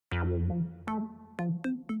And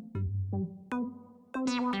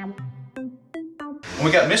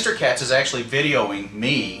we got Mr. Katz is actually videoing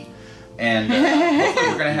me, and hopefully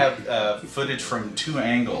we're going to have footage from 2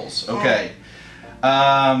 angles. Okay.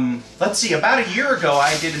 Let's see, about a year ago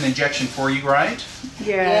I did an injection for you, right?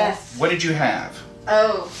 Yes. What did you have?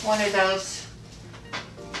 Oh, one of those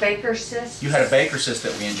Baker cysts. You had a Baker cyst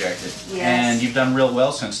that we injected. Yes. And you've done real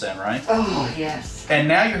well since then, right? Oh, yes. And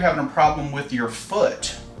now you're having a problem with your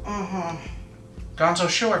foot. Mm-hmm. Gonzo,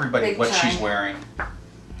 show everybody Big what time. she's wearing.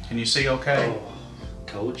 Can you see okay? Oh,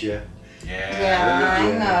 told you. Yeah. I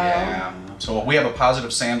know. Yeah. So we have a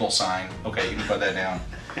positive sandal sign. Okay, you can put that down.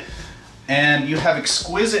 And you have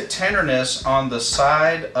exquisite tenderness on the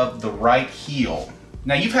side of the right heel.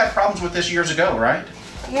 Now you've had problems with this years ago, right?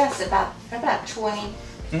 Yes, about 20.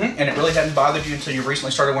 And it really hadn't bothered you until you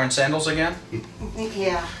recently started wearing sandals again?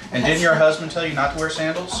 Yeah. And didn't your husband tell you not to wear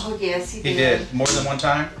sandals? Oh, yes, he did. He did. More than one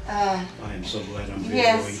time? I am so glad I'm videoing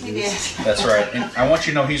Yes, he this. did. That's right. And I want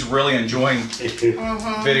you to know he's really enjoying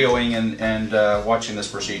videoing and watching this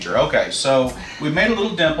procedure. Okay, so we made a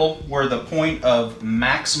little dimple where the point of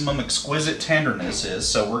maximum exquisite tenderness is.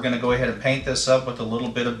 So we're going to go ahead and paint this up with a little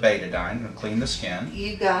bit of betadine and clean the skin.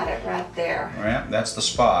 You got it right there. All right, that's the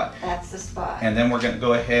spot. That's the spot. And then we're going to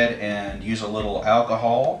go ahead and use a little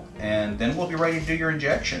alcohol, and then we'll be ready to do your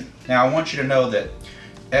injection. Now I want you to know that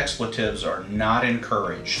expletives are not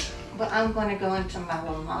encouraged. But I'm going to go into my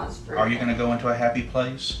Lamaze brew. Are you going to go into a happy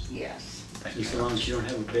place? Yes. Thank you. As long as you don't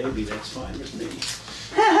have a baby, that's fine with me.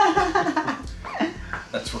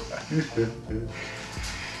 That's right.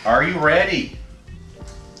 Are you ready?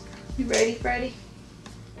 You ready, Freddie?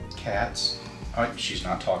 Katz? All right, she's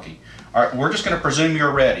not talking. All right, we're just going to presume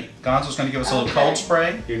you're ready. Gonzo's going to give us a little cold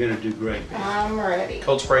spray. You're going to do great, baby. I'm ready.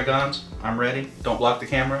 Cold spray, Gonz. I'm ready. Don't block the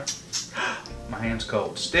camera. My hand's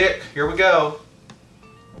cold. Stick. Here we go.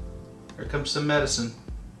 Here comes some medicine.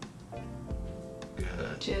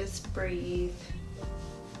 Good. Just breathe.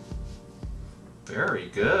 Very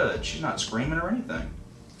good. She's not screaming or anything.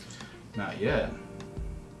 Not yet.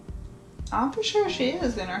 I'm for sure she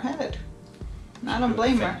is in her head. I don't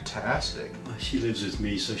blame her. Fantastic. She lives with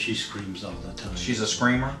me, so she screams all the time. She's a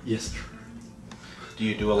screamer? Yes. Do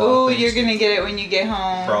you do a lot Oh, of things? you're gonna get it when you get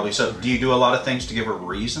home. Probably so. Do you do a lot of things to give her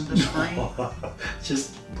reason to scream?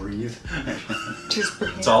 Just breathe. Just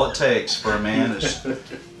breathe. That's all it takes for a man. Is,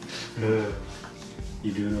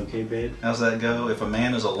 You doing okay, babe? how's that go? If a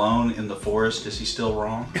man is alone in the forest, is he still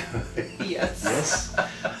wrong? Yes. Yes.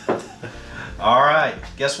 All right.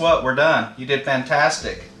 Guess what? We're done. You did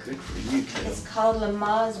fantastic. Good for you, kiddo. It's called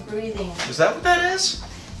Lamaze breathing. Is that what that is?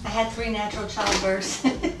 I had 3 natural childbirths.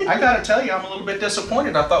 I gotta tell you, I'm a little bit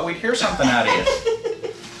disappointed. I thought we'd hear something out of you.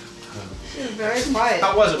 She was very quiet.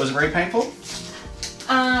 How was it? Was it very painful?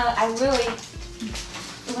 I really,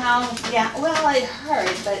 well, yeah, well, it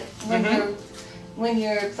hurt, but when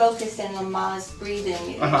you're focused in Lamaze breathing,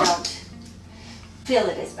 you don't feel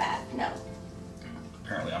it as bad, no.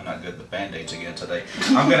 Apparently I'm not good with Band-Aids again today.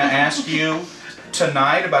 I'm gonna ask you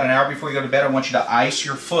tonight, about an hour before you go to bed, I want you to ice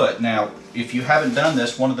your foot. Now, if you haven't done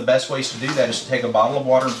this, one of the best ways to do that is to take a bottle of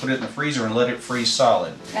water and put it in the freezer and let it freeze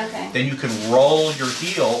solid. Okay. Then you can roll your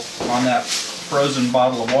heel on that frozen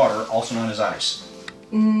bottle of water, also known as ice.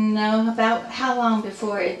 No, about how long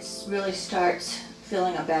before it really starts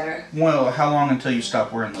feeling better? Well, how long until you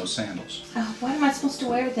stop wearing those sandals? Oh, what am I supposed to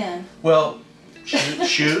wear then? Well,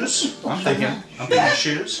 shoes. I'm thinking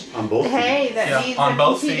shoes. On both feet. Hey, that Yeah, means on that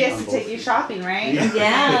both he feet. gets On to both take you shopping, right?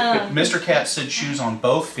 Yeah. Mr. Katz said shoes on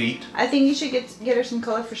both feet. I think you should get her some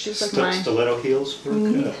colorful shoes like mine. Stiletto heels for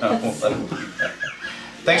good.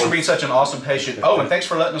 Thanks for being such an awesome patient. Oh, and thanks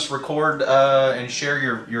for letting us record and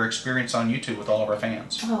share your experience on YouTube with all of our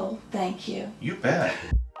fans. Oh, thank you. You bet.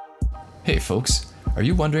 Hey folks, are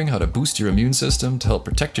you wondering how to boost your immune system to help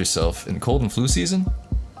protect yourself in cold and flu season?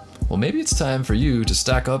 Well, maybe it's time for you to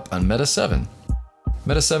stack up on Meta 7.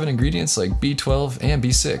 Meta 7 ingredients like B12 and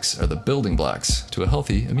B6 are the building blocks to a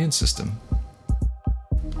healthy immune system.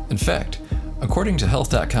 In fact, according to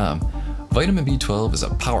health.com, vitamin B12 is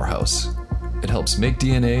a powerhouse. It helps make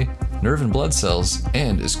DNA, nerve and blood cells,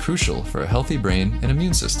 and is crucial for a healthy brain and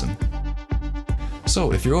immune system.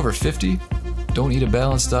 So if you're over 50, don't eat a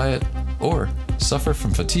balanced diet, or suffer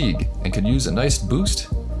from fatigue and could use a nice boost,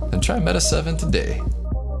 then try Meta 7 today.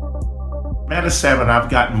 Meta 7, I've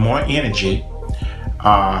gotten more energy.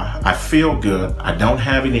 I feel good. I don't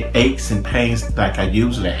have any aches and pains like I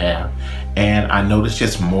usually have. And I notice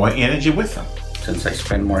just more energy with them. Since I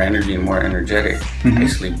spend more energy and more energetic, I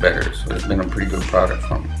sleep better. So it's been a pretty good product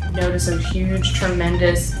for me. Notice a huge,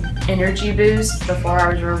 tremendous energy boost. Before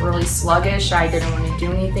I was really sluggish. I didn't want to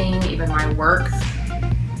do anything, even my work.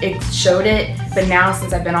 it showed it, but now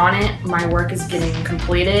since I've been on it, my work is getting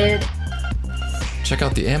completed. Check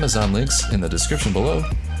out the Amazon links in the description below,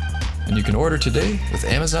 and you can order today with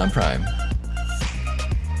Amazon Prime.